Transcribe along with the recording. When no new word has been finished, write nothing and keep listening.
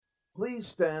Please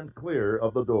stand clear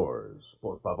of the doors.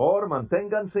 Por favor,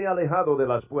 manténganse alejado de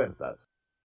las puertas.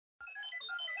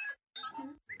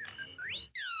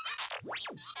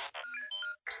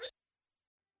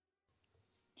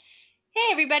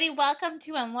 Hey everybody, welcome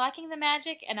to Unlocking the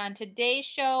Magic, and on today's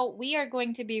show we are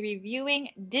going to be reviewing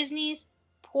Disney's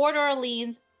Port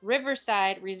Orleans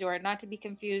Riverside Resort, not to be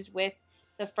confused with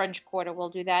the French Quarter. We'll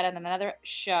do that on another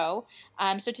show.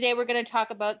 So today we're going to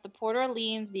talk about the Port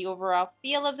Orleans, the overall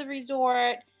feel of the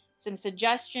resort, some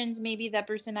suggestions maybe that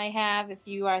Bruce and I have if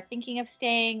you are thinking of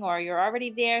staying or you're already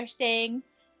there staying,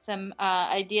 some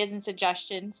ideas and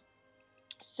suggestions.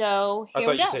 So I here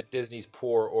we thought you go. said Disney's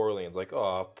Poor Orleans. Like,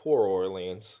 oh, poor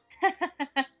Orleans.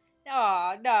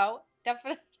 Oh, no,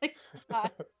 definitely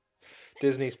not.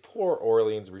 Disney's Poor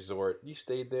Orleans Resort. You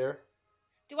stayed there?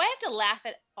 Do I have to laugh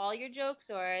at all your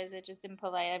jokes, or is it just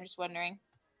impolite? I'm just wondering.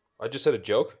 I just said a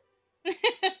joke?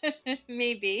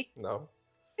 Maybe. No.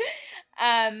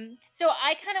 So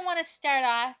I kind of want to start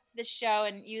off the show,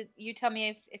 and you tell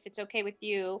me if it's okay with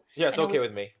you. Yeah, I it's know okay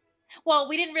with me. well,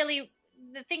 we didn't really.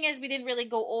 The thing is, we didn't really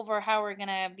go over how we're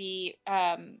gonna be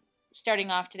starting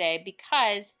off today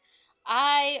because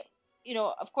I,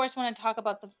 of course, want to talk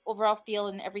about the overall feel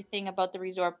and everything about the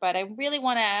resort, but I really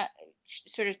want to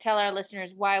sort of tell our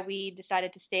listeners why we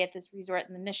decided to stay at this resort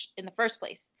in the first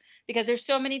place because there's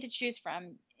so many to choose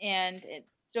from and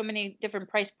so many different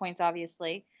price points,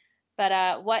 obviously.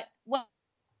 But what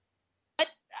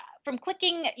from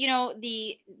clicking,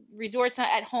 the resorts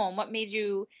at home, what made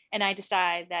you and I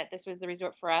decide that this was the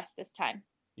resort for us this time?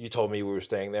 You told me we were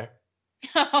staying there?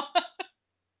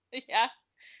 Yeah,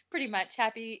 pretty much.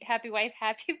 Happy wife,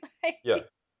 happy Yeah. life.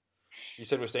 You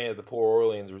said we're staying at the Poor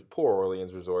Orleans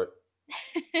Resort.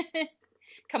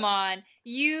 Come on.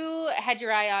 You had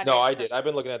your eye on No, it. I did. I've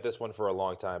been looking at this one for a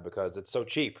long time because it's so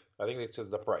cheap. I think it's just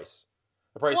the price.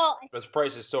 The Well,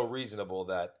 price is so reasonable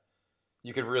that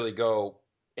you could really go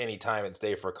anytime and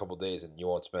stay for a couple days and you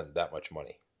won't spend that much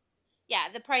money. yeah,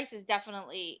 the price is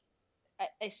definitely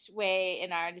a sway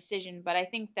in our decision, but I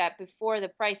think that before the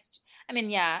price, I mean,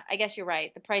 yeah, I guess you're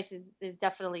right. The price is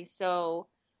definitely so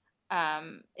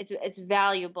it's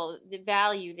valuable, the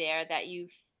value there that you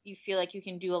feel like you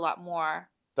can do a lot more.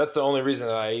 That's the only reason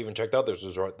that I even checked out this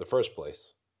resort in the first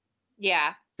place.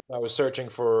 Yeah. I was searching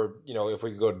for, if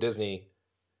we could go to Disney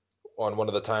on one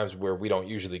of the times where we don't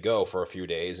usually go for a few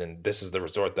days, and this is the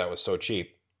resort that was so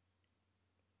cheap.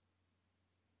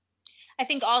 I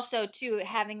think also too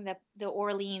having the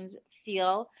Orleans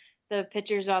feel, the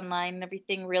pictures online and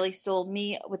everything really sold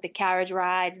me with the carriage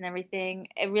rides and everything.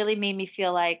 It really made me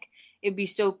feel like it'd be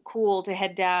so cool to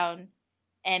head down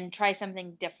and try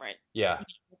something different. Yeah,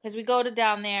 Because we go to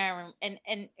down there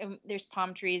and there's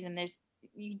palm trees and there's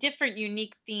different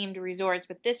unique themed resorts,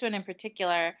 but this one in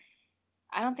particular,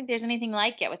 I don't think there's anything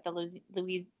like it with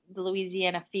the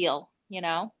Louisiana feel.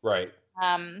 right.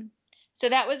 Um, so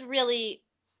that was really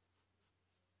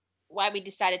why we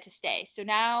decided to stay. So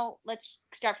now let's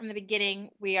start from the beginning.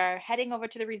 We are heading over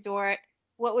to the resort.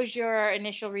 What was your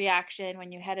initial reaction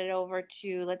when you headed over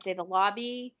to, let's say, the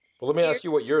lobby Well, let me area? ask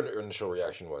you what your initial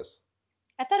reaction was.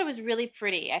 I thought it was really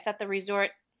pretty. I thought the resort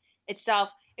itself,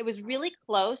 it was really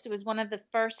close. It was one of the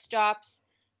first stops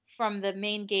from the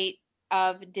main gate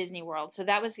of Disney World. So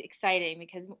that was exciting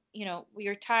because, we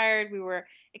were tired. We were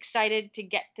excited to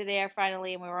get to there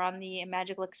finally, and we were on the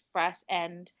Magical Express.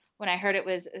 And when I heard it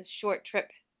was a short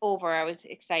trip over, I was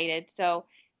excited. So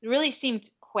it really seemed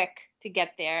quick to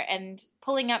get there. And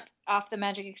pulling up off the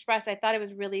Magic Express, I thought it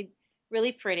was really,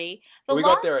 really pretty. The And we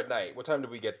got lobby, there at night. What time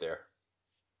did we get there?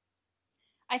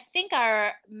 I think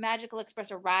our Magical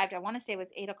Express arrived, I want to say it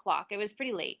was 8 o'clock. It was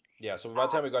pretty late. Yeah, so by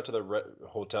the time we got to the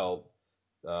hotel,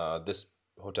 this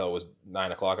hotel was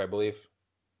 9 o'clock, I believe.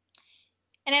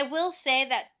 And I will say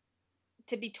that,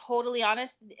 to be totally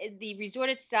honest, the resort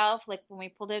itself, like when we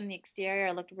pulled in the exterior,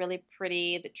 it looked really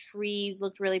pretty. The trees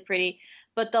looked really pretty.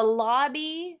 But the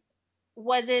lobby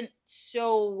wasn't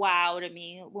so wow to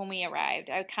me when we arrived.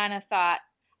 I kind of thought,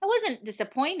 I wasn't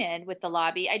disappointed with the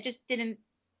lobby. I just didn't,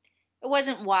 it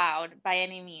wasn't wowed by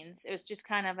any means. It was just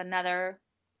kind of another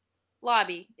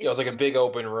lobby. Yeah, it was It's like a big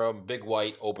open room, big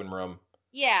white open room.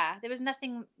 Yeah, there was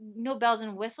nothing, no bells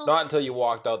and whistles. Not until you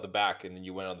walked out the back and then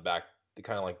you went on the back, the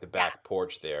kind of like the Yeah, back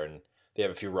porch there, and they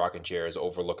have a few rocking chairs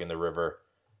overlooking the river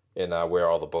and where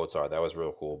all the boats are. That was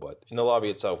real cool. But in the lobby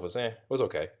itself was it was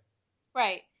okay.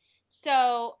 right.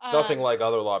 So, Nothing like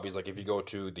other lobbies. Like if you go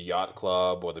to the yacht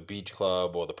club or the beach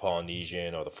club or the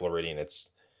Polynesian or the Floridian, it's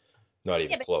not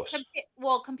even yeah, but close.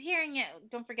 comparing it,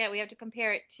 don't forget we have to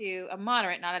compare it to a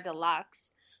moderate, not a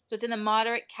deluxe. So it's in the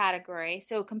moderate category.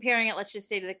 So comparing it, let's just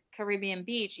say to the Caribbean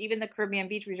Beach, even the Caribbean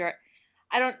Beach Resort,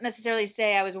 I don't necessarily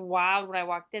say I was wowed when I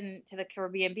walked into the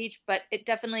Caribbean beach, but it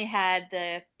definitely had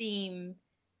the theme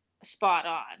spot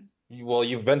on. Well,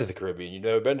 you've been to the Caribbean. You've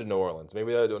never been to New Orleans.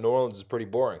 Maybe New Orleans is pretty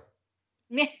boring.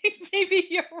 Maybe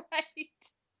you're right.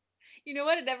 You know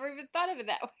what? I never even thought of it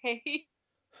that way.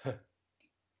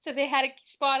 So they had a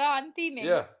spot on theming.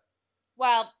 Yeah.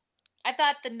 Well, I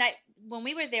thought the night when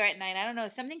we were there at night, I don't know,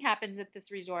 something happens at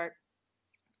this resort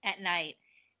at night.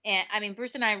 And I mean,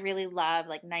 Bruce and I really love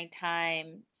like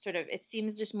nighttime sort of, it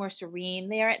seems just more serene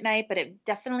there at night, but it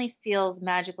definitely feels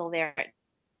magical there at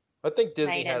I think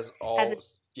Disney night and has has all.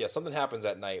 this, Yeah, something happens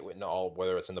at night with all,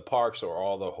 whether it's in the parks or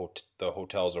all the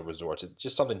hotels or resorts. It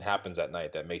just something happens at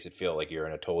night that makes it feel like you're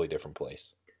in a totally different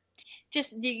place.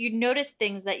 just you notice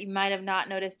things that you might have not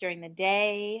noticed during the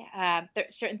day.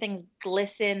 Certain things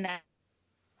glisten.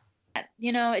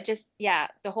 It just, yeah,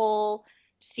 the whole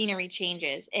scenery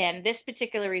changes. And this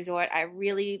particular resort, I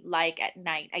really like at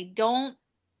night. I don't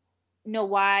know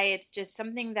why. It's just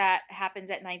something that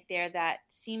happens at night there that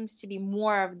seems to be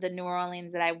more of the New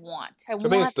Orleans that I want. I I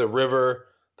think it's want, the river,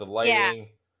 the yeah, lighting,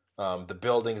 the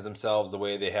buildings themselves, the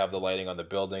way they have the lighting on the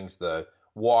buildings, the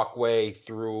walkway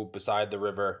through beside the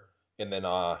river, and then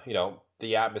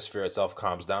the atmosphere itself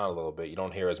calms down a little bit. You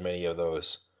don't hear as many of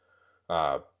those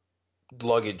uh,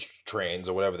 luggage trains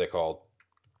or whatever they're called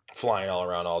flying all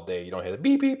around all day. You don't hear the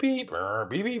beep beep beep,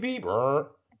 beep beep beep.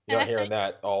 You're not hearing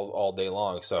that all day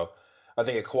long. So I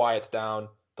think it quiets down.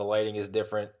 The lighting is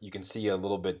different. You can see a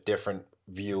little bit different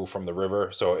view from the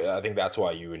river. So I think that's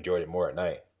why you enjoyed it more at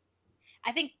night.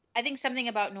 I think something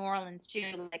about New Orleans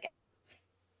too, like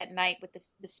at night with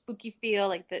the spooky feel,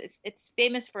 like it's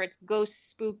famous for its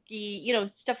ghost spooky,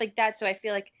 stuff like that. So I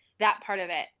feel like that part of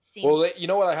it seems, Well, you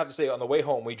know what I have to say? On the way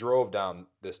home, we drove down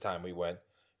this time we went.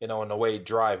 On the way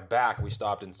drive back, we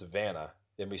stopped in Savannah.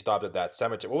 Then we stopped at that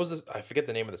cemetery. What was this? I forget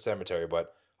the name of the cemetery,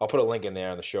 but I'll put a link in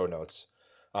there in the show notes.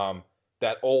 Um,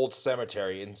 that old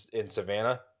cemetery in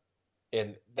Savannah,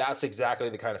 and that's exactly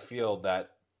the kind of feel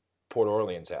that Port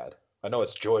Orleans had. I know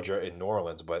it's Georgia and New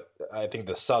Orleans, but I think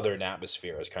the southern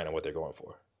atmosphere is kind of what they're going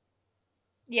for.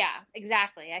 yeah,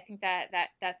 exactly. I think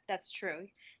that's true.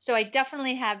 So I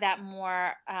definitely have that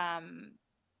more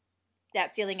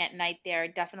that feeling at night there.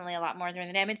 Definitely a lot more during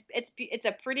the day. I mean, it's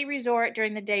a pretty resort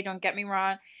during the day. Don't get me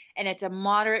wrong, and it's a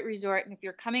moderate resort. And if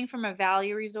you're coming from a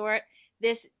value resort,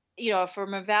 this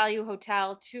from a value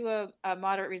hotel to a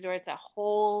moderate resort, it's a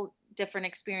whole different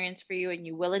experience for you, and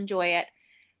you will enjoy it.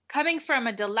 Coming from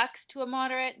a deluxe to a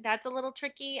moderate, that's a little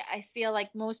tricky. I feel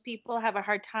like most people have a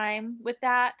hard time with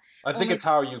that. I think Only, it's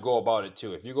how you go about it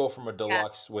too. If you go from a yeah,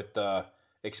 deluxe with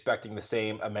expecting the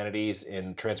same amenities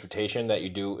in transportation that you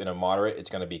do in a moderate, it's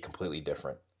going to be completely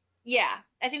different. yeah.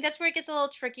 I think that's where it gets a little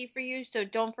tricky for you. So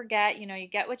don't forget, you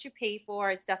get what you pay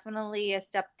for. It's definitely a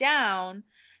step down,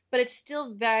 but it's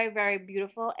still very, very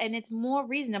beautiful and it's more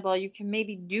reasonable. You can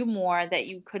maybe do more that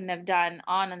you couldn't have done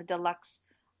on a deluxe,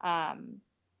 um,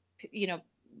 you know,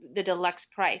 the deluxe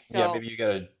price. Yeah, So maybe you get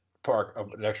a park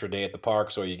an extra day at the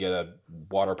parks, or you get a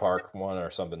water park one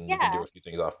or something. You can do yeah. a few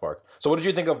things off park. So, what did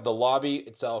you think of the lobby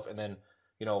itself? And then,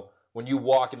 when you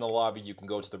walk in the lobby, you can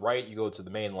go to the right, you go to the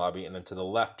main lobby, and then to the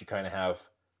left, you kind of have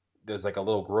there's like a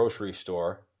little grocery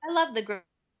store. I love the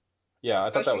Yeah, I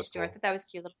thought that grocery was store. I cool. thought that was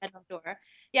cute, little general store.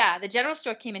 Yeah, the general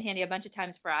store came in handy a bunch of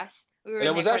times for us. We were And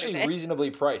in it there was quite a actually bit.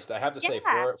 reasonably priced. I have to say,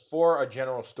 Yeah. for a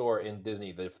general store in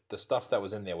Disney, the stuff that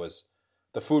was in there was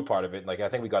the food part of it. Like I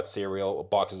think we got cereal,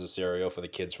 boxes of cereal for the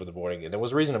kids for the morning, and it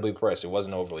was reasonably priced. It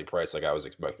wasn't overly priced like I was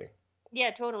expecting.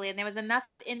 Yeah, totally. And there was enough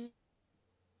in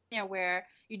there where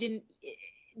you didn't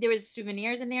there was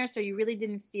souvenirs in there, so you really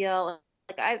didn't feel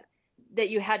like I that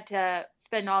you had to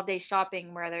spend all day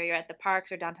shopping, whether you're at the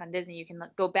parks or downtown Disney. You can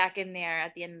go back in there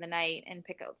at the end of the night and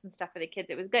pick out some stuff for the kids.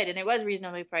 It was good and it was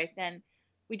reasonably priced, and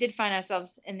we did find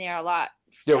ourselves in there a lot.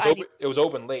 Yeah, it So was I need open. It was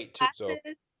open late too. So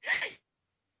glasses.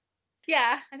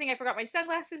 Yeah, I think I forgot my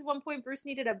sunglasses. One point, Bruce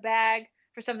needed a bag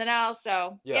for something else.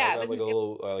 So yeah, I yeah, got like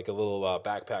a little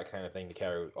backpack kind of thing to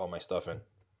carry all my stuff in.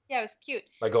 yeah, it was cute.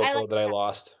 My I like GoPro that I that.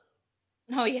 lost.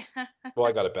 Oh yeah, Well,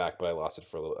 I got it back, but I lost it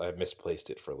for a little. I misplaced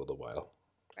it for a little while.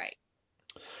 right.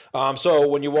 So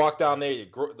when you walk down there,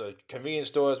 the convenience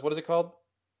stores. What is it called?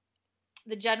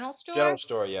 The general General store.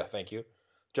 store, yeah, thank you.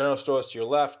 General stores to your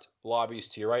left, lobbies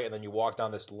to your right, and then you walk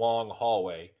down this long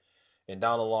hallway. And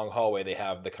down the long hallway, they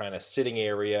have the kind of sitting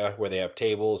area where they have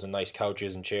tables and nice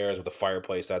couches and chairs with a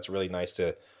fireplace. That's really nice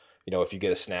to, if you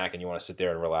get a snack and you want to sit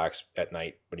there and relax at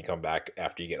night when you come back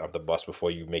after you get off the bus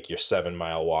before you make your 7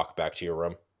 mile walk back to your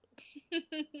room.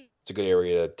 It's a good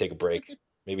area to take a break.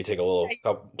 Maybe take a little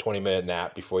 20-minute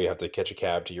nap before you have to catch a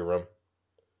cab to your room.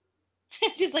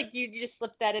 Just like you just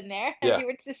slipped that in there as Yeah, you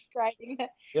were describing.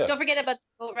 yeah, Don't forget about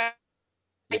the boat ride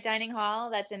dining yes, hall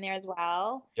that's in there as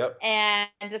well, yep. and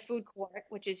the food court,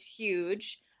 which is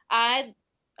huge. I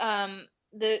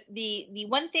the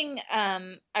one thing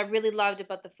I really loved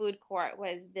about the food court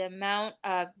was the amount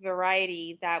of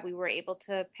variety that we were able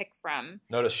to pick from.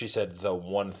 Notice she said the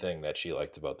one thing that she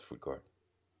liked about the food court.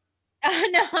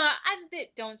 No,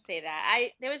 don't say that.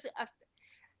 I there was a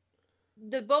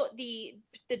the boat the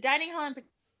dining hall in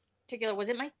particular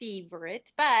wasn't my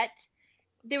favorite, but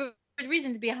there was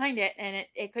reasons behind it, and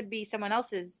it could be someone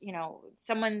else's,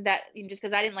 someone that, just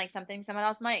because I didn't like something, someone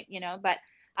else might, but Well,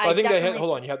 I I think they had, definitely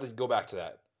hold on, you have to go back to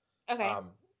that. okay.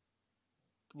 Um,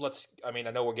 I mean,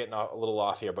 I know we're getting a little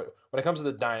off here, but when it comes to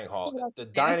the New.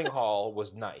 dining hall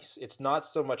was nice. It's not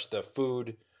so much the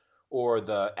food or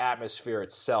the atmosphere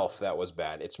itself that was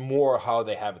bad. It's more how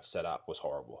they have it set up was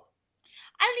horrible.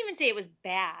 I don't even say it was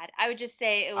bad. I would just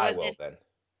say it I will wasn't. then.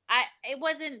 It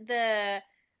wasn't the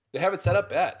They have it set up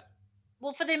bad.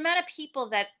 well, for the amount of people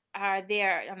that are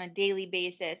there on a daily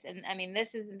basis. And I mean,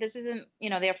 this isn't,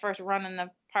 their first run in the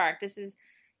park. This is,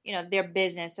 their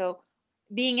business. So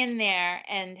being in there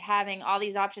and having all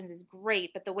these options is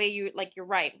great, but the way you're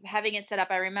right, having it set up.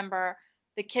 I remember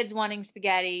the kids wanting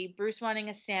spaghetti, Bruce wanting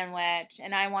a sandwich,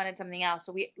 and I wanted something else.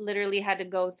 So we literally had to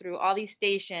go through all these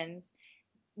stations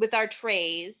with our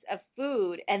trays of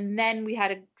food, and then we had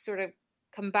to sort of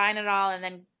combine it all and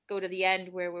then go to the end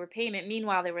where we were payment.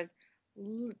 Meanwhile, there was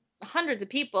hundreds of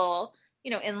people,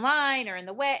 in line or in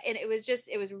the way, and it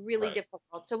was really Right.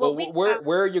 difficult. So Well, what we found,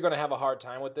 where you're going to have a hard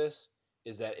time with this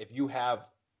is that if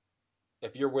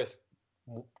you're with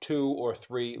two or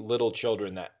three little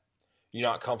children that you're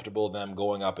not comfortable them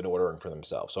going up and ordering for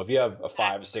themselves. So if you have a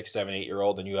 5, 6, 7, 8 year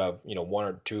old and you have, one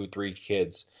or two, three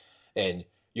kids and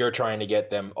you're trying to get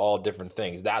them all different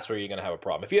things, that's where you're going to have a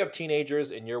problem. If you have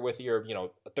teenagers and you're with your,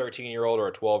 a 13-year-old or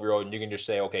a 12-year-old and you can just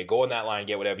say, okay, go in that line,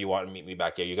 get whatever you want and meet me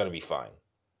back here, you're going to be fine.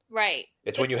 right,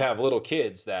 It's but when you have little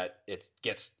kids that it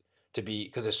gets to be,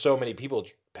 because there's so many people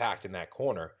packed in that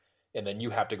corner, and then you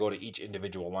have to go to each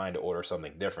individual line to order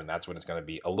something different. That's when it's going to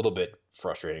be a little bit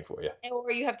frustrating for you. or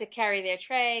you have to carry their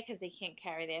tray because they can't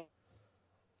carry their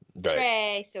Right.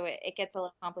 tray, so it gets a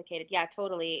little complicated. Yeah,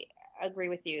 totally agree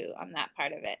with you on that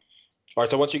part of it. All right.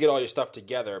 So once you get all your stuff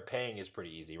together, paying is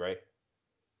pretty easy, right?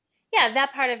 Yeah,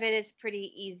 that part of it is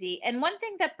pretty easy. And one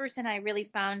thing that Bruce and I really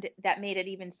found that made it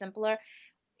even simpler,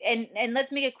 and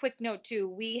let's make a quick note too.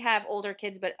 We have older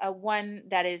kids, but one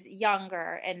that is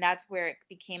younger, and that's where it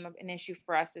became an issue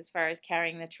for us as far as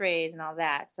carrying the trays and all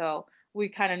that. So we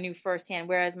kind of knew firsthand.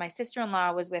 Whereas my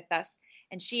sister-in-law was with us,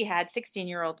 and she had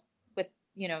 16-year-old with,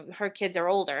 her kids are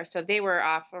older, so they were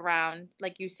off around,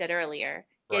 like you said earlier,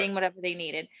 Right. getting whatever they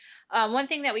needed. One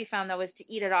thing that we found though was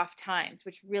to eat at off times,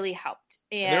 which really helped.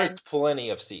 And there is And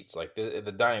plenty of seats. Like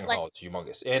the dining like, hall is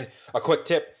humongous. And a quick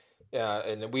tip,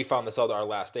 and we found this out our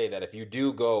last day, that if you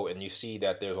do go and you see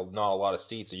that there's not a lot of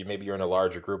seats, or you're in a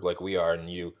larger group like we are, and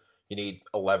you need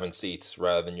 11 seats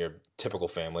rather than your typical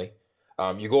family.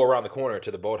 You go around the corner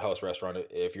to the Boathouse restaurant.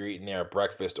 If you're eating there at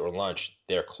breakfast or lunch,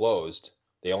 they're closed.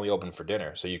 They only open for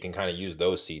dinner, so you can kind of use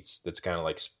those seats. That's kind of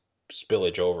like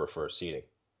spillage over for seating.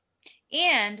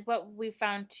 And what we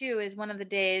found too is one of the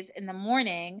days in the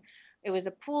morning, it was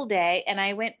a pool day, and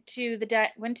I went to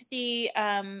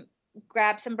the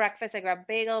grab some breakfast. I grabbed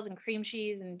bagels and cream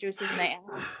cheese and juices, and I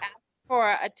asked for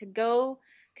a to-go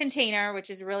container, which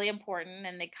is really important.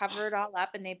 And they cover it all up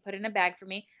and they put it in a bag for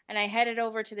me. And I headed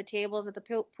over to the tables at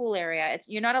the pool area.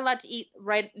 You're not allowed to eat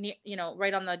right near,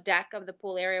 right on the deck of the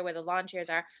pool area where the lawn chairs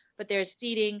are, but there's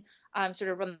seating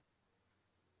sort of on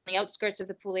the outskirts of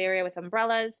the pool area with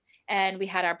umbrellas, and we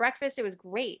had our breakfast. It was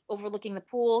great, overlooking the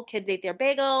pool. Kids ate their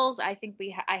bagels. I think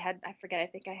I forget, I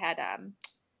think I had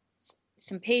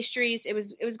some pastries. It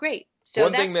was great. So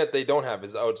One thing that's that they don't have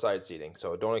is outside seating,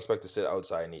 so don't expect to sit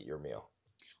outside and eat your meal.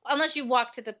 unless you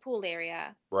walk to the pool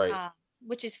area, Right.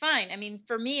 which is fine. I mean,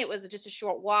 for me, it was just a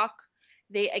short walk.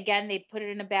 They put it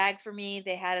in a bag for me.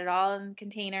 They had it all in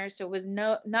containers, so it was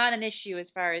not an issue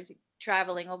as far as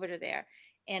traveling over to there.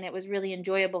 And it was really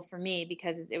enjoyable for me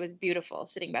because it was beautiful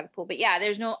sitting by the pool. But yeah,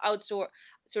 there's no outdoor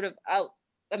sort of out.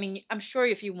 I mean, I'm sure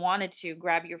if you wanted to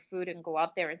grab your food and go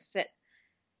out there and sit,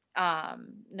 no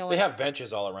They one's have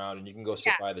benches all around and you can go yeah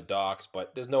sit by the docks,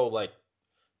 but there's no like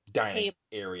dining tables,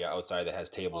 area outside that has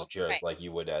tables and chairs right, like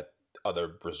you would at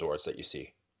other resorts that you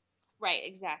see. right,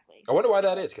 exactly. I wonder why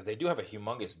that is, because they do have a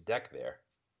humongous deck there.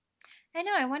 I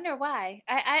know. I wonder why.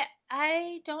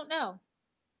 I don't know.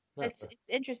 It's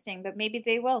interesting, but maybe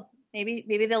they will.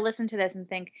 Maybe they'll listen to this and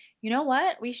think, you know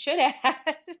what, we should have.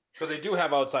 Because they do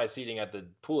have outside seating at the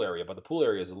pool area, but the pool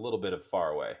area is a little bit of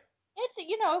far away. It's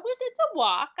it's a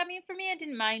walk. I mean, for me, I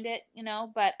didn't mind it,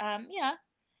 but yeah,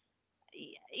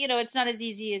 it's not as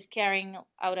easy as carrying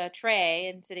out a tray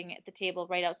and sitting at the table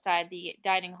right outside the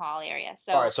dining hall area.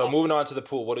 All right, So so moving on to the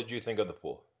pool. What did you think of the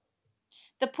pool?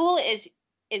 the pool is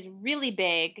really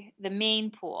big, the main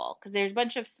pool, because there's a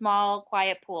bunch of small,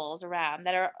 quiet pools around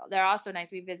they're also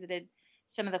nice. We visited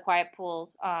some of the quiet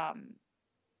pools,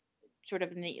 sort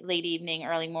of in the late evening,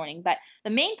 early morning. But the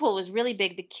main pool was really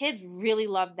big. The kids really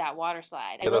loved that water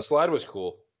slide. I Yeah, the will slide say was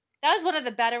cool. that was one of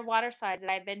the better water slides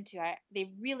that I've been to.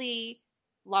 They really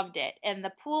loved it, and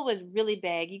the pool was really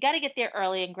big. You got to get there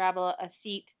early and grab a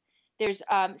seat. There's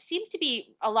seems to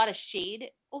be a lot of shade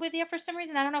over there for some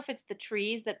reason. I don't know if it's the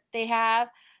trees that they have,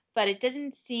 but it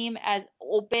doesn't seem as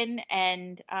open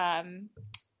and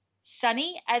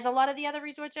sunny as a lot of the other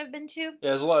resorts I've been to. Yeah,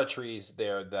 there's a lot of trees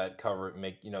there that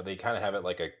they kind of have it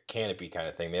like a canopy kind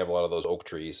of thing. They have a lot of those oak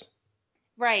trees.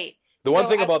 Right. The one So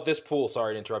thing I about this pool,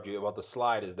 sorry to interrupt you, about the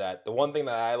slide is that the one thing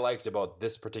that I liked about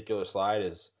this particular slide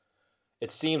is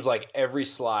it seems like every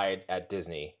slide at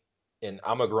Disney, and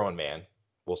I'm a grown man.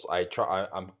 Well,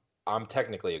 I'm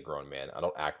technically a grown man. I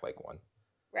don't act like one.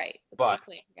 right. Let's be But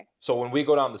clear here. so when we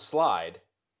go down the slide,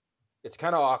 it's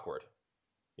kind of awkward.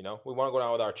 We want to go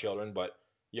down with our children, but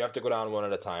you have to go down one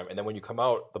at a time. And then when you come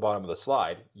out the bottom of the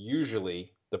slide,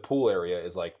 usually the pool area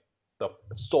is like the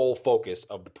sole focus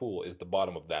of the pool is the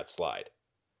bottom of that slide.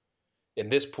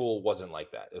 And this pool wasn't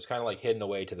like that. It was kind of like hidden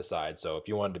away to the side. So if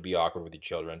you wanted to be awkward with your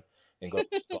children and go to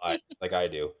the slide like I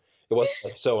do, it wasn't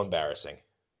like so embarrassing.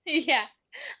 Yeah,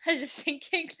 I was just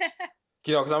thinking that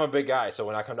Because I'm a big guy, so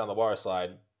when I come down the water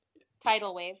slide,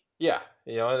 tidal wave. yeah,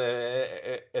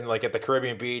 and like at the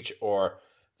Caribbean beach or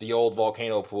the old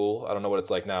volcano pool, I don't know what it's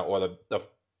like now, or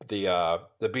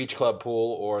the beach club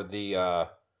pool or the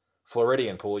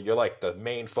Floridian pool, you're like the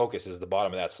main focus is the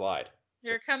bottom of that slide. So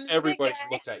Here comes the big everybody guy.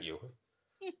 looks at you.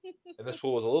 And this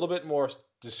pool was a little bit more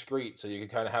discreet, so you can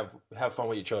kind of have fun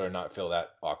with your children and not feel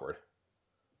that awkward.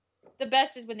 The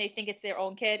best is when they think it's their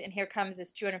own kid, and here comes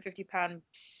this 250-pound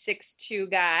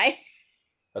 6'2" guy.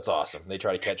 That's awesome. They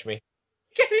try to catch me.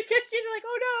 Catch you, they're like,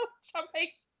 oh no,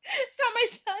 it's not my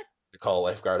son. They call a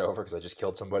lifeguard over because I just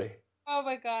killed somebody. Oh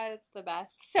my god, it's the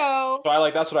best. So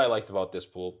That's what I liked about this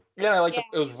pool. Yeah, yeah,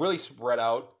 it was really spread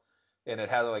out, and it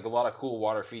had like a lot of cool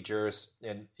water features,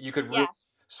 and you could really yeah.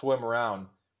 swim around,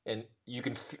 and you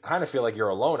can kind of feel like you're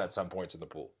alone at some points in the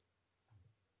pool.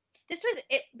 This was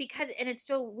it and it's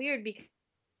so weird because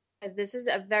this is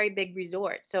a very big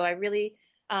resort. So I really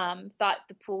thought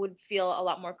the pool would feel a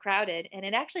lot more crowded, and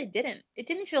it actually didn't. It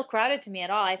didn't feel crowded to me at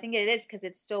all. I think it is because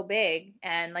it's so big,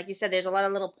 and like you said, there's a lot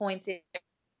of little points in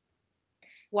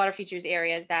water features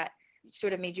areas that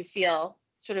sort of made you feel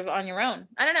sort of on your own.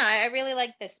 I don't know. I really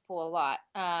like this pool a lot,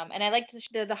 and I liked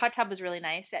the hot tub was really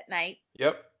nice at night.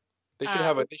 Yep,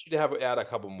 Um, they should have add a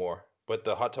couple more, but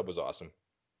the hot tub was awesome.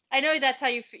 I know that's how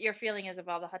your feeling is of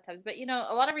all the hot tubs, but a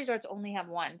lot of resorts only have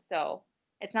one, so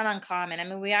it's not uncommon. I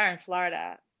mean, we are in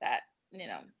Florida, that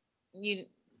you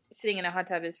sitting in a hot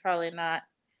tub is probably not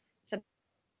something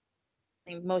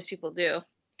most people do a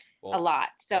Well, lot.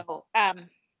 So,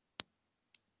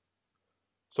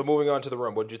 so moving on to the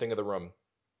room, what did you think of the room?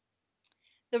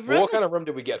 the Well, room what kind was of room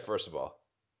did we get first of all?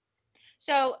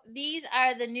 so these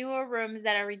are the newer rooms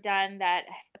that are redone that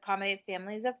accommodate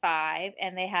families of 5,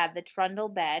 and they have the trundle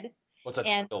bed, What's a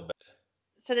and trundle bed?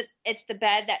 so that it's the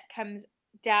bed that comes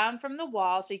down from the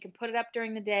wall, so you can put it up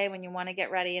during the day when you want to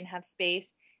get ready and have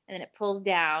space, and then it pulls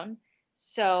down.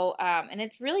 So, and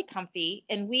it's really comfy.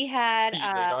 And we had, You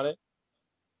laid on it?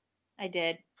 I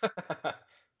did.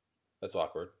 That's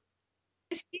awkward.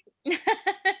 It was cute.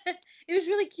 It was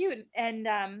really cute.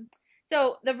 And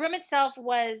so the room itself it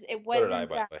So did I, wasn't.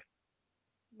 by the way.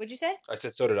 What'd you say? I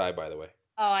said so did I, by the way.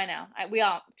 Oh, I know. We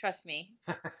all trust me.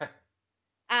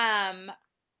 Um,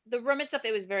 the room itself,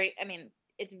 it was I mean,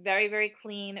 it's very, very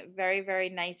clean, very, very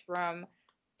nice room.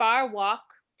 Far walk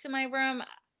to my room.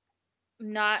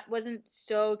 Wasn't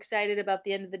so excited about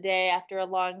the end of the day after a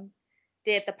long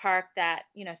day at the park that,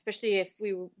 especially if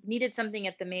we needed something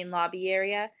at the main lobby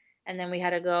area and then we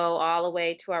had to go all the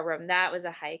way to our room. That was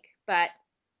a hike. But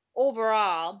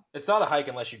overall, It's not a hike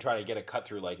unless you try to get a cut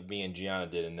through like me and Gianna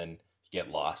did, and then you get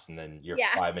lost, and then your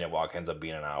yeah, 5-minute walk ends up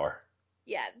being an hour.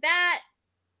 yeah, that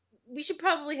we should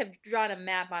probably have drawn a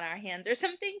map on our hands or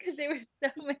something because there were so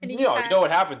many You times. know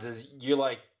what happens is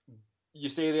you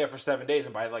stay there for 7 days,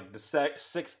 and by like the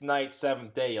sixth night,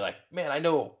 7th day, you're like, man, I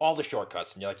know all the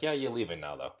shortcuts, and you're like, yeah, you're leaving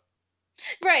now though.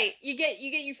 Right.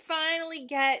 You finally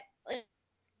get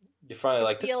You're finally the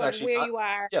like, feel of where you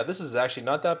are. yeah, this is actually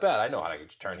not that bad. I know how to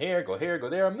turn here, go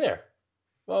there, I'm there.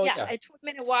 Well, Yeah, yeah. a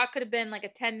 20-minute walk could have been like a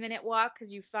 10-minute walk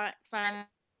because you find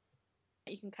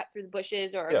you can cut through the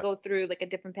bushes or Yeah. go through like a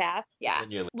different path. Yeah.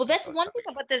 And you Well, leave that's the one house. thing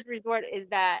about this resort is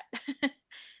that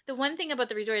the one thing about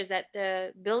the resort is that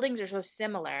the buildings are so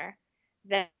similar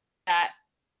that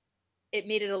it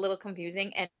made it a little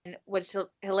confusing. And what's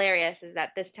hilarious is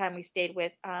that this time we stayed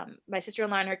with my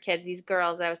sister-in-law and her kids, these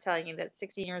girls that I was telling you that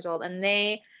 16 years old, and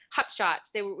they hot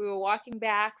shots. We were walking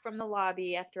back from the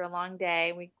lobby after a long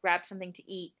day. We grabbed something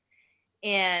to eat,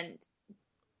 and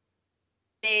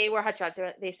they were hot shots.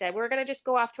 They said we're gonna just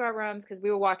go off to our rooms because we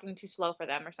were walking too slow for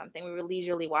them or something. We were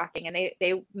leisurely walking, and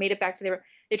they made it back to their.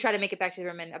 They tried to make it back to the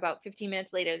room, and about 15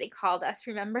 minutes later, they called us.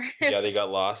 Remember? It Yeah, they was got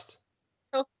lost.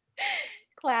 so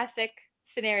classic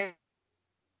scenario.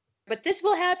 But this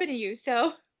will happen to you, so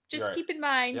You're just right. keep in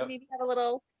mind. Yep. Maybe have a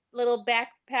little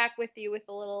backpack with you with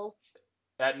a little.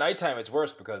 At nighttime, it's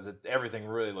worse because everything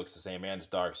really looks the same and it's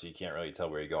dark, so you can't really tell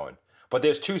where you're going. But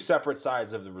there's two separate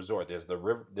sides of the resort. There's the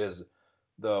river. There's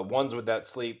the ones with that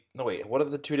sleep. No, wait. What are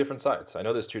the two different sides? I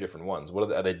know there's two different ones.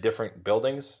 Are they different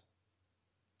buildings?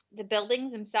 The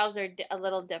buildings themselves are a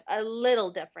little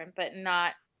different, but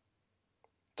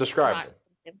Describe not.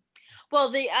 them. Well,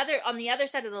 the other on the other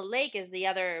side of the lake is the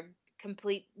other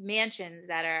complete mansions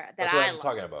that That's what I I'm love.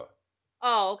 talking about.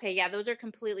 Oh, okay, yeah, those are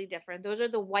completely different. Those are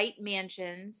the white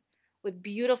mansions with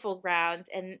beautiful grounds,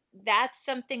 and that's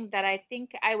something that I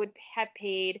think I would have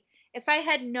paid if I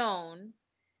had known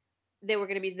they were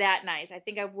going to be that nice. I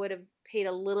think I would have paid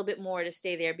a little bit more to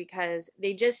stay there because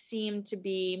they just seemed to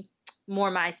be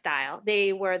more my style.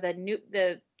 They were the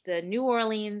New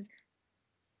Orleans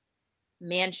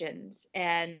mansions,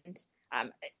 and um,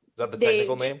 Is that the they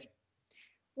technical just name?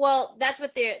 well, that's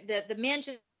what the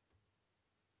mansions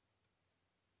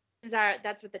are.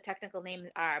 That's what the technical names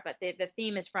are, but the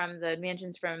theme is from the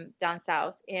mansions from down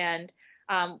south. And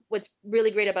what's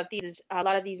really great about these is a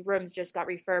lot of these rooms just got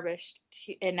refurbished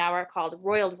and now are called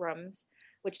royal rooms,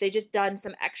 which they just done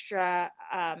some extra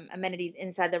amenities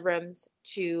inside the rooms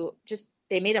to just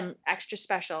they made them extra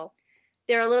special.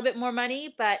 They're a little bit more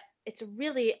money, but it's a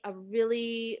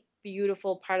really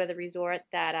beautiful part of the resort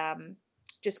that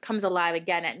just comes alive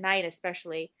again at night,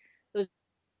 especially those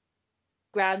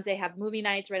grounds. They have movie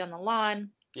nights right on the lawn.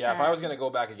 Yeah, if I was gonna go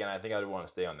back again, I think I'd want to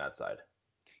stay on that side.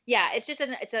 Yeah, it's just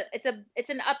it's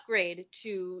an upgrade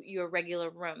to your regular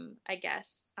room, I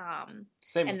guess.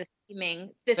 Same, And the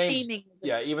same. theming.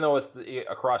 Yeah, even though it's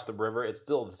across the river, it's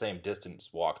still the same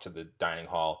distance walk to the dining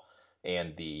hall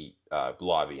and the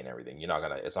lobby and everything. You're not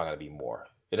gonna. It's not gonna be more.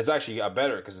 And it's actually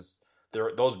better because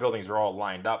those buildings are all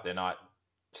lined up. They're not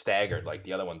staggered like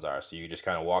the other ones are. So you just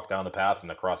kind of walk down the path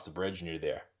and across the bridge, and you're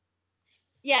there.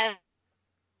 Yeah,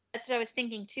 that's what I was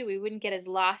thinking too. We wouldn't get as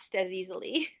lost as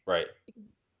easily. Right.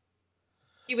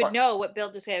 You would know what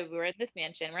build to say we were in this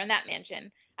mansion, we're in that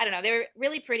mansion. I don't know. They were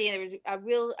really pretty. There was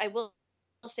I will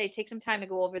say take some time to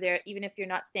go over there, even if you're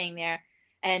not staying there,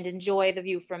 and enjoy the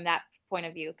view from that point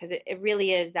of view because it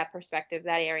really is that perspective.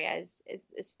 That area is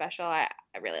special. I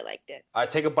really liked it. I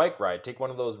take a bike ride. Rent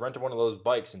one of those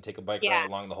bikes and take a bike Yeah. ride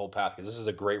along the whole path because this is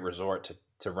a great resort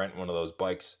to rent one of those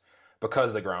bikes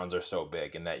because the grounds are so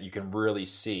big and that you can really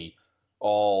see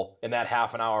all in that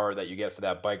half an hour that you get for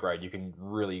that bike ride. You can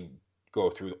really go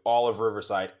through all of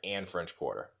Riverside and French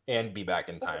Quarter and be back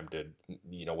in time to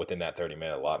within that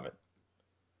 30-minute allotment.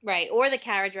 Right. Or the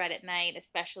carriage ride at night,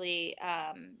 especially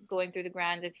going through the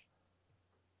grounds. If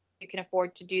you can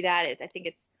afford to do that, I think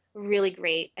it's really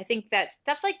great. I think that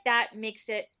stuff like that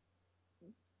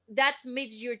that's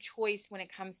made your choice when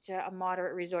it comes to a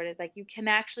moderate resort. It's like you can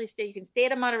stay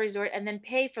at a moderate resort and then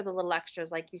pay for the little extras,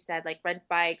 like you said, like rent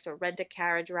bikes or rent a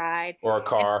carriage ride. Or a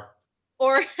car.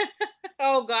 Or,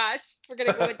 oh gosh, we're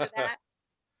going to go into that.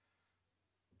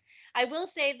 I will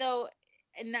say though,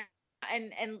 and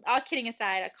all kidding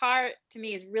aside, a car to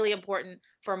me is really important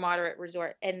for a moderate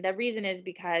resort. And the reason is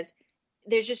because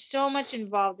there's just so much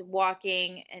involved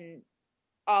walking and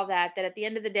all that at the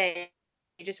end of the day,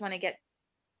 you just want to get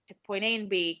to point A and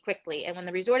B quickly. And when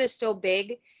the resort is so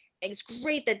big, it's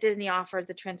great that Disney offers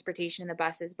the transportation and the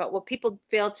buses. But what people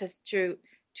fail to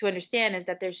understand is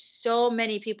that there's so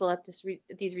many people at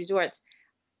these resorts,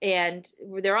 and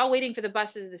they're all waiting for the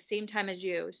buses the same time as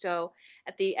you. So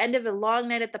at the end of a long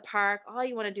night at the park, all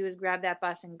you want to do is grab that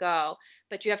bus and go.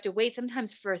 But you have to wait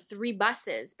sometimes for 3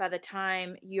 buses by the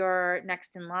time you're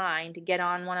next in line to get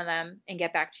on one of them and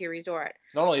get back to your resort.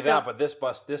 Not only that, but this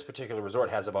particular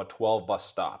resort has about 12 bus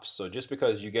stops. So just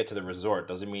because you get to the resort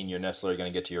doesn't mean you're necessarily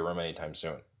going to get to your room anytime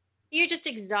soon. You're just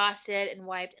exhausted and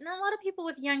wiped. And a lot of people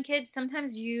with young kids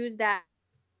sometimes use that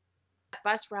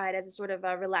bus ride as a sort of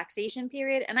a relaxation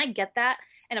period, and I get that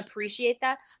and appreciate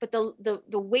that. But the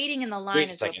waiting in the line Wait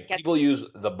a is what second. gets. People use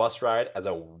the bus ride as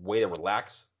a way to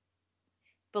relax?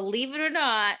 Believe it or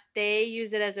not, they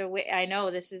use it as a way. I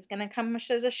know this is gonna come as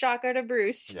a shocker to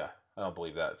Bruce, Yeah, I don't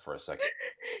believe that for a second.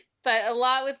 but a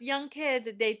lot with young kids,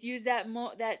 they use that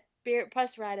Spirit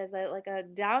bus ride as a like a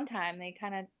downtime. They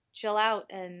kind of chill out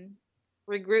and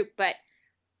regroup. But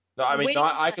No, I mean, waiting,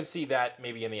 not. I can see that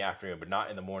maybe in the afternoon, but not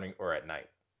in the morning or at night.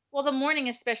 well, the morning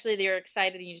especially, they're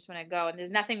excited and you just want to go. And there's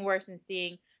nothing worse than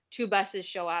seeing two buses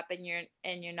show up and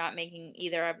you're not making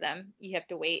either of them. You have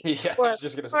to wait, Yeah, I or was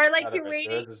just gonna say or like neither you're of us. There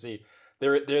waiting. is a see.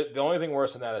 There. The only thing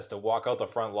worse than that is to walk out the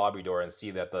front lobby door and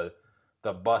see that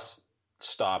the bus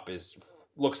stop is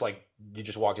looks like you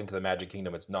just walked into the Magic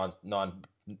Kingdom. It's non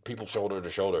people shoulder to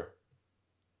shoulder.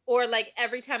 Or like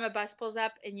every time a bus pulls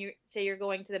up and you say you're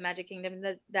going to the Magic Kingdom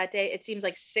that day, it seems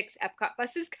like six Epcot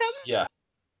buses come, Yeah.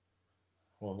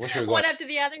 Well, wish we were going. one after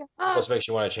the other. Oh, Almost makes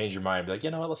you want to change your mind. And be like, you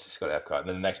know what? Let's just go to Epcot. And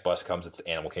then the next bus comes. It's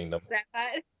Animal Kingdom.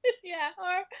 Epcot. Yeah,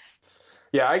 or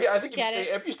Yeah, I think get it.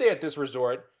 if you stay at this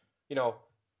resort, you know,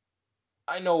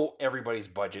 I know everybody's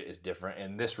budget is different,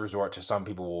 and this resort to some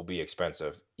people will be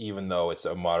expensive, even though it's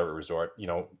a moderate resort. You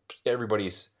know,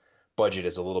 everybody's budget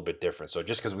is a little bit different. So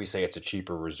just because we say it's a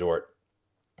cheaper resort,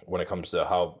 when it comes to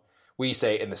how we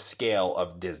say in the scale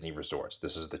of Disney resorts,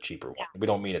 this is the cheaper one. Yeah. We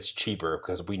don't mean it's cheaper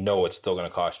because we know it's still going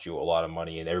to cost you a lot of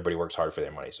money, and everybody works hard for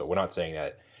their money. So we're not saying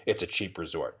that it's a cheap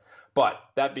resort. But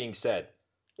that being said,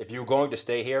 if you're going to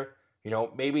stay here, you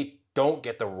know, maybe don't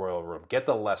get the royal room, get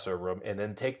the lesser room, and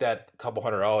then take that couple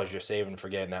 $100 you're saving for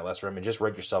getting that lesser room and just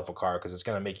rent yourself a car because it's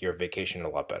going to make your vacation a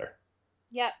lot better.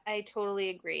 Yep, I totally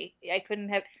agree. I couldn't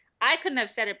have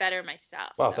said it better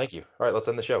myself. Well, So thank you. All right, let's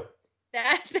end the show.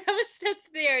 that's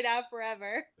there now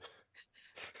forever.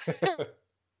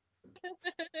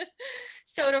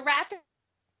 So to wrap it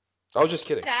I was just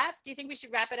kidding. up, do you think we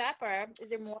should wrap it up, or is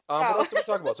there more? What else did we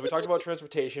talk about? So we talked about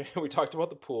transportation. We talked about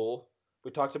the pool.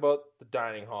 We talked about the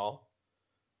dining hall.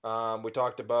 We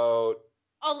talked about.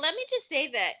 Oh, let me just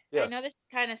say that Yeah. I know this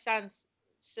kind of sounds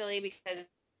silly because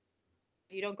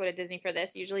you don't go to Disney for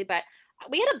this usually, but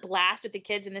we had a blast with the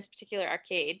kids in this particular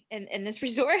arcade in this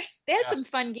resort. They had Yeah. some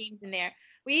fun games in there.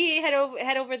 We head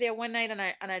over there one night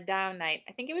on a down night.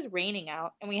 I think it was raining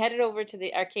out, and we headed over to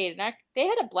the arcade, and they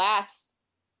had a blast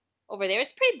over there.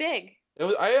 It's pretty big. It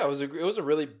was a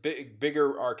really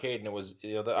bigger arcade, and it was,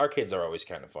 you know, the arcades are always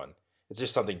kind of fun. It's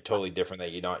just something totally different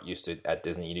that you're not used to at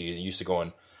Disney. You're used to going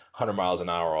 100 miles an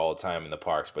hour all the time in the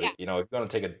parks, but Yeah. you know, if you're going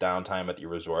to take a downtime at your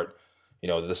resort, you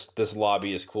know, this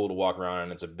lobby is cool to walk around,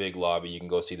 and it's a big lobby. You can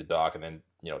go see the dock, and then,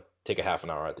 you know, take a half an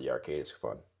hour at the arcade. It's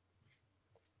fun.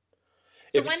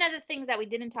 So one of the things that we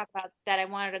didn't talk about that I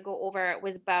wanted to go over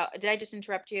was about. Did I just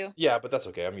interrupt you? Yeah, but that's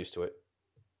okay. I'm used to it.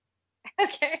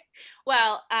 Okay.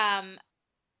 Well,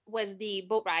 was the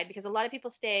boat ride, because a lot of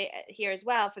people stay here as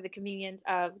well for the convenience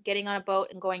of getting on a boat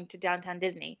and going to downtown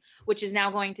Disney, which is now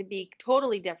going to be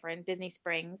totally different, Disney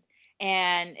Springs,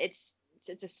 and it's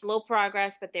a slow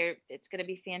progress, but it's going to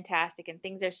be fantastic, and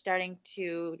things are starting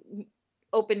to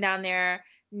open down there.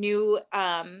 New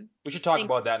We should talk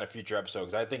about that in a future episode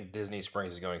because I think Disney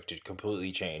Springs is going to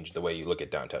completely change the way you look at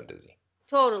downtown Disney.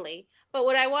 Totally. But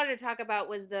what I wanted to talk about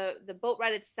was the boat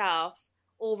ride itself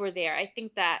over there. I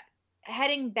think that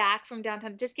heading back from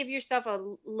downtown, just give yourself a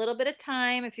little bit of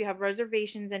time if you have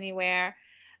reservations anywhere.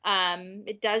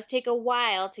 It does take a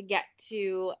while to get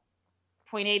to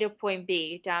point A to point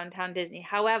B, downtown Disney.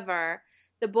 However,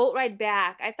 the boat ride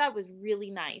back I thought was really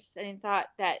nice, and I thought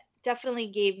that definitely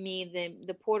gave me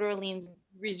the Port Orleans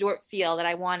resort feel that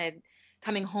I wanted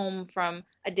coming home from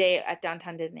a day at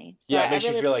downtown Disney. So Yeah, it makes I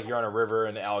you really feel like you're on a river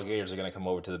and the alligators are going to come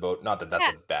over to the boat. Not that that's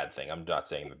a bad thing. I'm not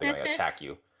saying that they're going to attack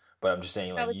you, but I'm just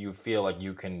saying like you feel like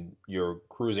you're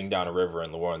cruising down a river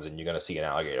in New Orleans and you're going to see an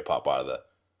alligator pop out of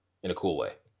in a cool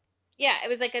way. Yeah, it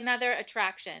was like another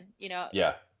attraction, you know.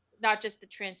 Yeah. Not just the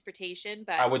transportation,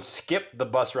 but I would skip the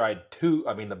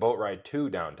the boat ride to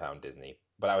downtown Disney,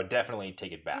 but I would definitely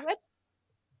take it back. You would?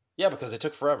 Yeah, because it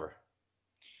took forever.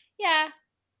 Yeah.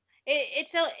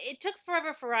 It took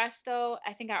forever for us though.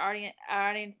 I think our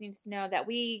audience needs to know that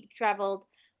we traveled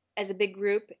as a big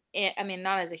group. I mean,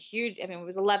 not as a huge. I mean, it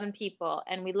was 11 people,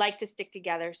 and we like to stick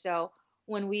together. So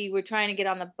when we were trying to get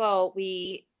on the boat,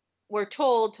 we were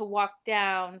told to walk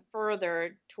down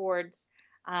further towards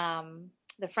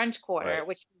the French Quarter, Right.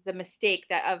 which was a mistake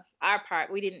that of our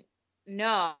part. We didn't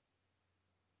know.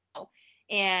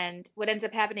 And what ends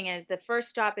up happening is the first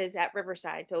stop is at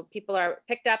Riverside. So people are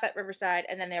picked up at Riverside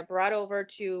and then they're brought over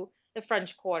to the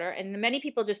French Quarter. And many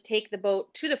people just take the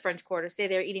boat to the French Quarter, say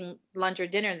they're eating lunch or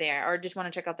dinner there or just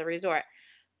want to check out the resort.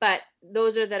 But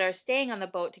those that are staying on the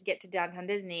boat to get to downtown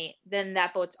Disney, then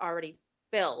that boat's already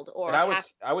filled And or I would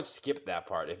half. I would skip that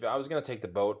part. If I was going to take the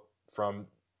boat from,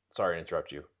 sorry to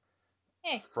interrupt you,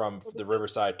 Hey, from the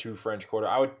Riverside to French Quarter,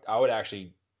 I would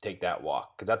actually take that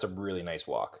walk because that's a really nice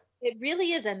walk. it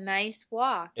really is a nice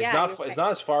walk. It's Yeah, not you're it's right.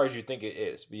 not as far as you think it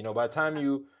is. But, by the time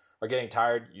you are getting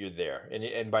tired, you're there.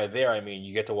 And by there I mean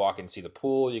you get to walk and see the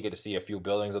pool, you get to see a few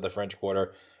buildings of the French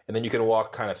Quarter, and then you can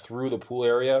walk kind of through the pool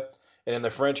area. And in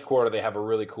the French Quarter, they have a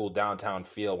really cool downtown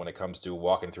feel when it comes to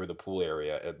walking through the pool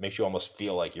area. It makes you almost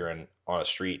feel like you're on a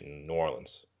street in New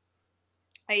Orleans.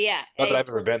 Yeah, Not that I've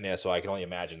ever been there, so I can only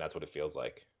imagine that's what it feels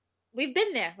like. we've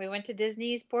been there. We went to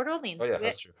Disney's Port Oh Orleans. yeah, We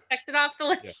that's true. checked it off the Yeah.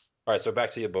 list. All right, so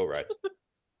back to your boat ride.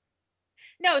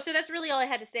 No, so that's really all I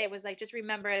had to say was like just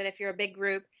remember that if you're a big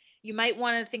group, you might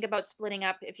want to think about splitting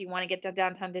up if you want to get to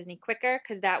downtown Disney quicker,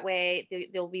 because that way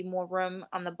there'll be more room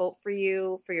on the boat for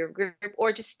you for your group,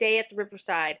 or just stay at the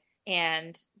Riverside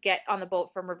and get on the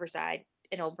boat from Riverside,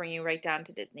 and it'll bring you right down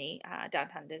to Disney,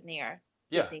 downtown Disney or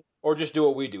Yeah, Disney. or just do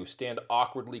what we do: stand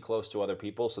awkwardly close to other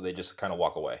people, so they just kind of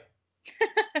walk away.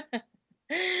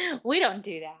 We don't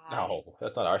do that. No,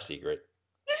 that's not our secret.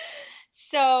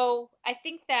 So I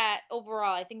think that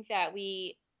overall, I think that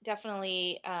we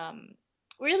definitely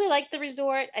really liked the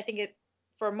resort. I think it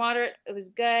for moderate, it was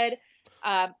good.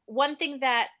 One thing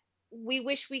that we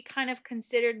wish we kind of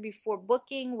considered before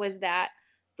booking was that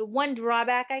the one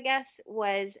drawback, I guess,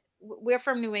 was we're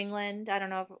from New England. I don't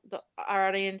know if our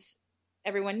audience,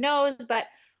 everyone knows, but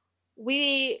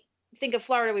we think of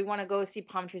Florida, we want to go see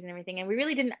palm trees and everything. And we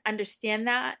really didn't understand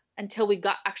that until we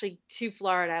got actually to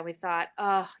Florida. We thought,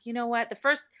 oh, you know what? The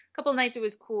first couple of nights it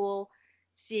was cool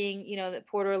seeing, the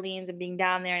Port Orleans and being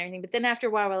down there and everything. But then after a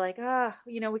while, we're like, oh,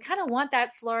 we kind of want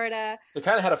that Florida. It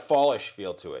kind of had a fallish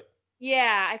feel to it.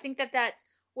 Yeah, I think that that's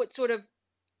what sort of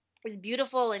is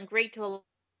beautiful and great to a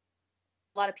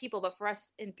lot of people. But for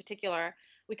us in particular,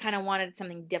 we kind of wanted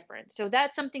something different. So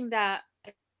that's something that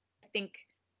I think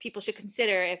people should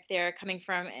consider if they're coming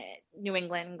from New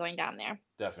England and going down there.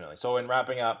 Definitely. So in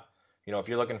wrapping up, if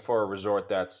you're looking for a resort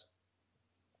that's,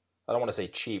 I don't want to say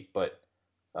cheap, but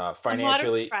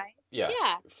financially, price. yeah,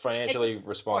 financially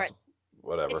responsible,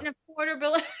 whatever. It's an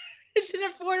affordable, it's an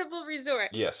affordable resort.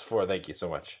 Yes, thank you so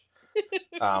much.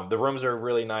 The rooms are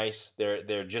really nice.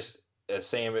 They're just the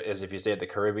same as if you stay at the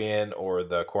Caribbean or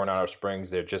the Coronado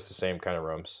Springs. They're just the same kind of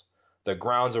rooms. The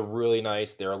grounds are really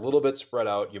nice. They're a little bit spread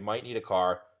out. You might need a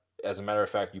car. As a matter of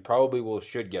fact, you probably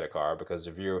should get a car, because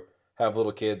if you have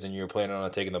little kids and you're planning on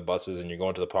taking the buses and you're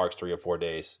going to the parks 3 or 4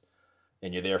 days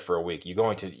and you're there for a week,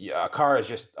 a car is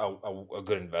just a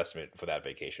good investment for that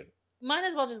vacation. Might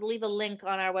as well just leave a link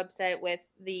on our website with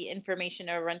the information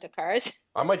of rent-a-cars.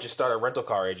 I might just start a rental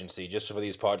car agency just for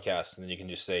these podcasts, and then you can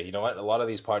just say, you know what, a lot of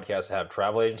these podcasts have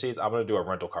travel agencies. I'm going to do a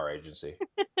rental car agency.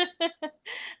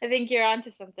 I think you're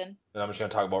onto something. And I'm just going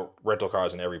to talk about rental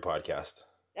cars in every podcast.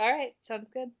 All right, sounds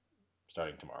good.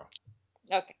 Starting tomorrow.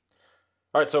 Okay.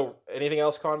 All right, so anything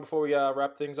else, Con, before we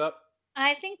wrap things up?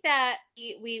 I think that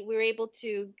we were able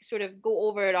to sort of go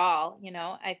over it all.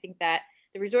 I think that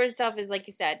the resort itself is, like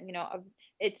you said,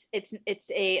 it's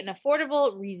an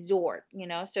affordable resort.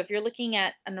 So if you're looking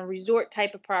at a resort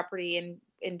type of property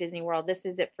in Disney World, this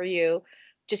is it for you.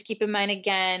 Just keep in mind,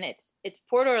 again, it's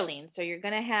Port Orleans, so you're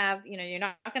gonna have, you're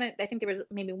not gonna. I think there was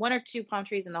maybe 1 or 2 palm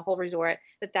trees in the whole resort,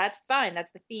 but that's fine.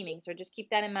 That's the theming. So just keep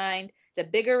that in mind. It's a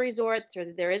bigger resort, so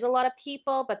there is a lot of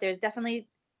people, but there's definitely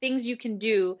things you can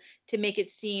do to make it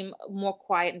seem more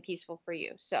quiet and peaceful for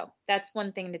you. So that's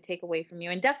one thing to take away from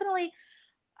you, and definitely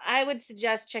I would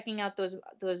suggest checking out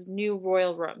those new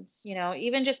Royal rooms.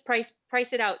 Even just price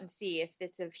it out and see if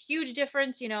it's a huge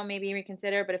difference. Maybe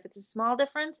reconsider. But if it's a small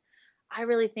difference, I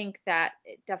really think that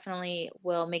it definitely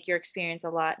will make your experience a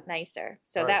lot nicer.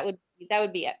 So Right. that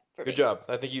would be it for me. Good job.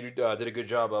 I think you did a good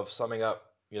job of summing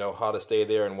up, how to stay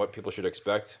there and what people should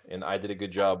expect. And I did a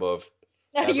good job of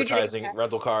advertising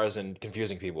rental cars and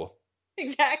confusing people.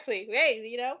 Exactly.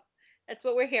 Hey, that's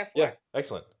what we're here for. Yeah,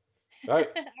 excellent. All right.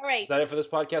 All right. Is that it for this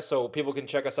podcast? So people can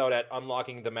check us out at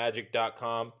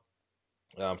unlockingthemagic.com.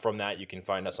 From that, you can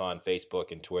find us on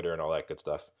Facebook and Twitter and all that good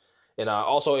stuff. And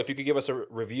also, if you could give us a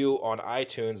review on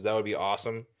iTunes, that would be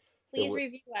awesome. Please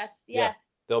review us. Yes. Yeah,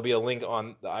 there'll be a link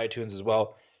on the iTunes as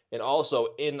well. And also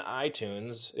in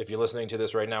iTunes, if you're listening to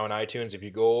this right now in iTunes, if you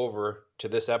go over to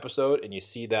this episode and you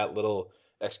see that little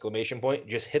exclamation point,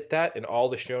 just hit that, and all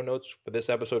the show notes for this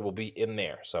episode will be in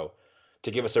there. So to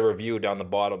give us a review down the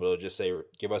bottom, it'll just say,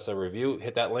 give us a review.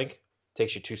 Hit that link. It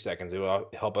takes you 2 seconds. It will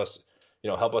help us,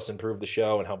 help us improve the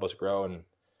show and help us grow and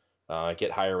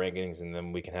get higher rankings, and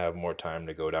then we can have more time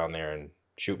to go down there and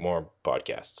shoot more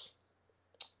podcasts.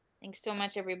 Thanks so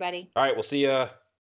much, everybody. All right, we'll see you